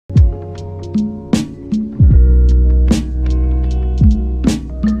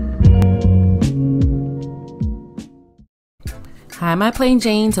Hi my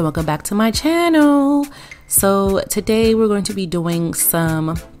PlainJains and welcome back to my channel. So today we're going to be doing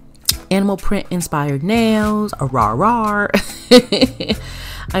some animal print inspired nails. Rawr.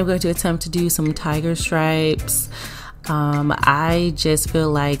 I'm going to attempt to do some tiger stripes. I just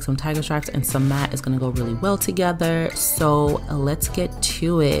feel like some tiger stripes and some matte is going to go really well together. So let's get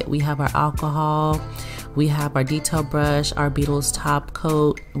to it. We have our alcohol, we have our detail brush, our Beetles top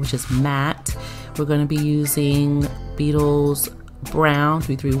coat, which is matte. We're going to be using Beetles brown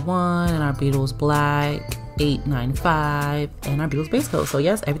 331 and our Beetles black 895 and our Beetles base coat. So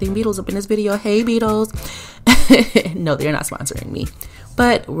yes, everything Beetles up in this video. Hey Beetles. No, they're not sponsoring me,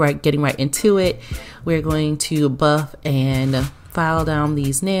 but we're getting right into it. We're going to buff and file down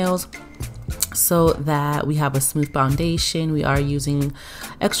these nails so that we have a smooth foundation. We are using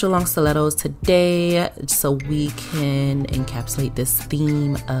extra long stilettos today so we can encapsulate this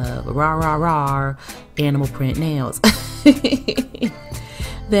theme of rah animal print nails.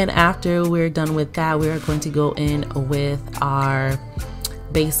 Then after we're done with that, we are going to go in with our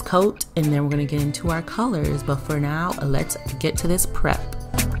base coat and then we're going to get into our colors. But for now, let's get to this prep.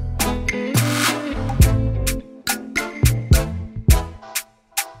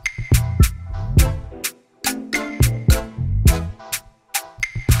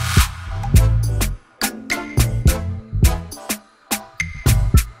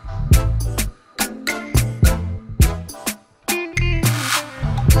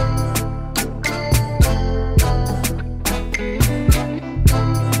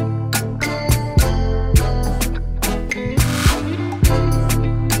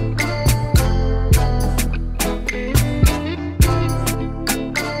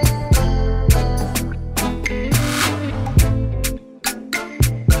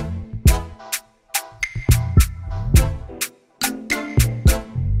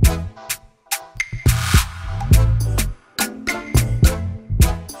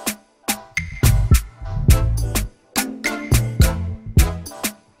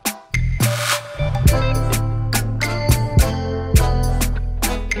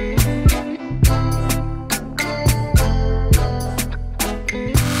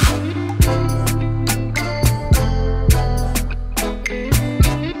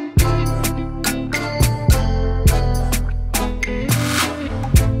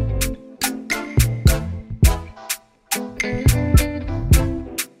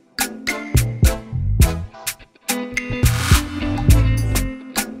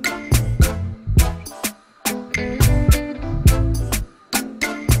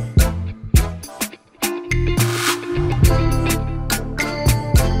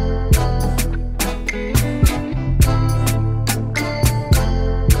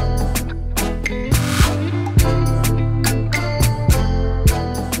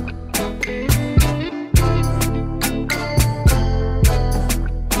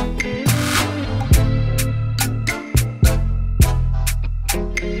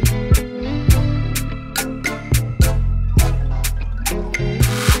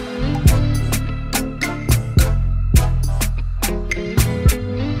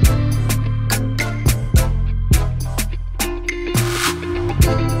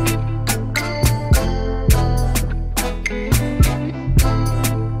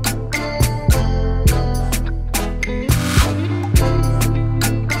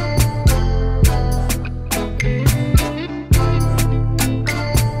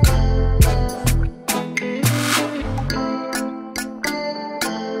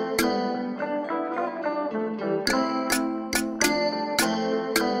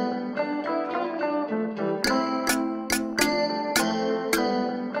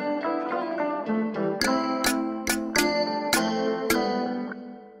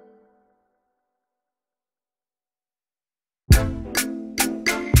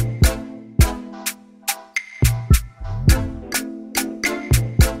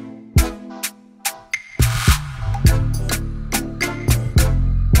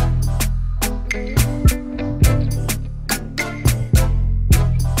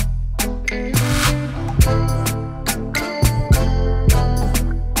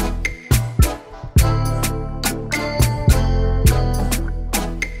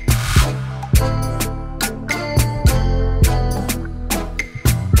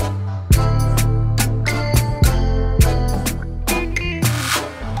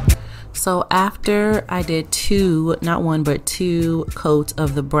 So after I did two, not one, but two coats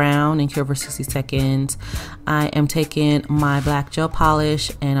of the brown and cure for 60 seconds, I am taking my black gel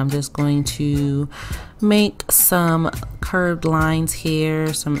polish and I'm just going to make some curved lines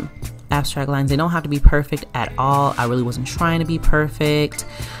here, some abstract lines. They don't have to be perfect at all. I really wasn't trying to be perfect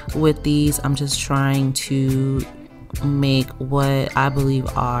with these. I'm just trying to make what I believe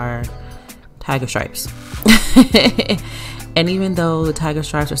are tiger stripes. And even though the tiger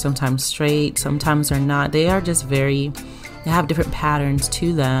stripes are sometimes straight, sometimes they're not, they are just they have different patterns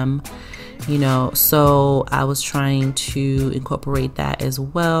to them, you know. So I was trying to incorporate that as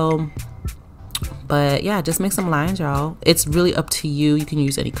well. But yeah, just make some lines, y'all. It's really up to you. You can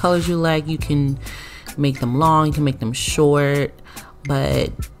use any colors you like. You can make them long, you can make them short,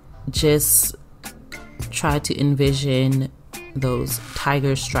 but just try to envision those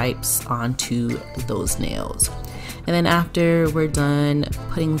tiger stripes onto those nails. And then after we're done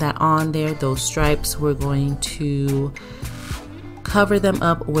putting that on there, those stripes, we're going to cover them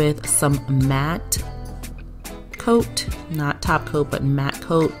up with some matte coat, not top coat, but matte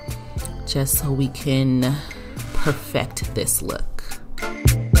coat, just so we can perfect this look.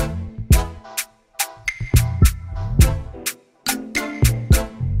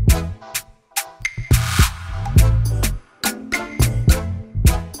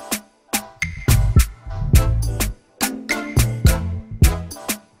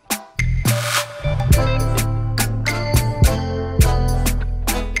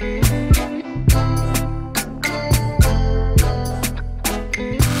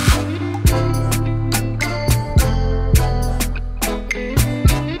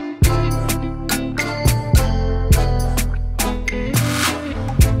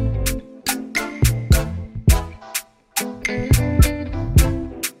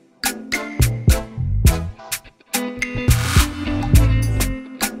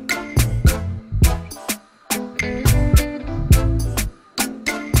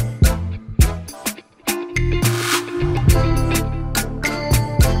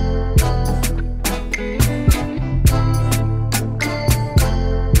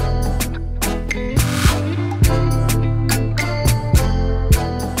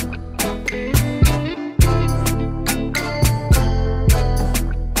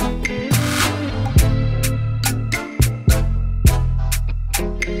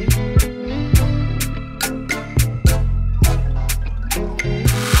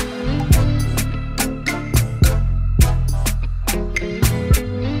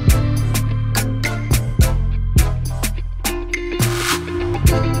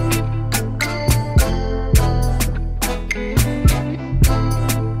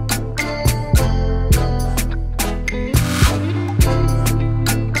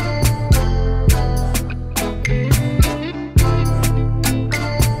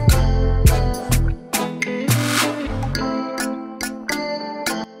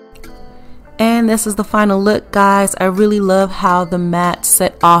 And this is the final look, guys. I really love how the matte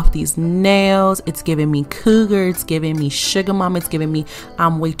set off these nails. It's giving me cougar, it's giving me sugar mama, it's giving me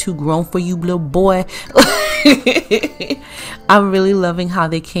I'm way too grown for you, little boy. I'm really loving how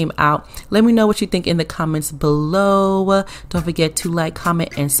they came out. Let me know what you think in the comments below. Don't forget to like,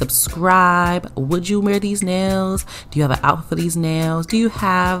 comment, and subscribe. Would you wear these nails? Do you have an outfit for these nails? Do you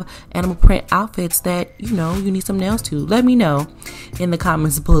have animal print outfits that you need some nails to? Let me know in the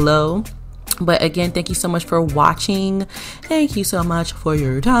comments below. But again, thank you so much for watching. Thank you so much for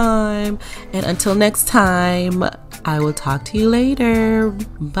your time. And until next time, I will talk to you later.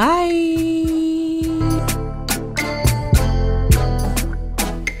 Bye.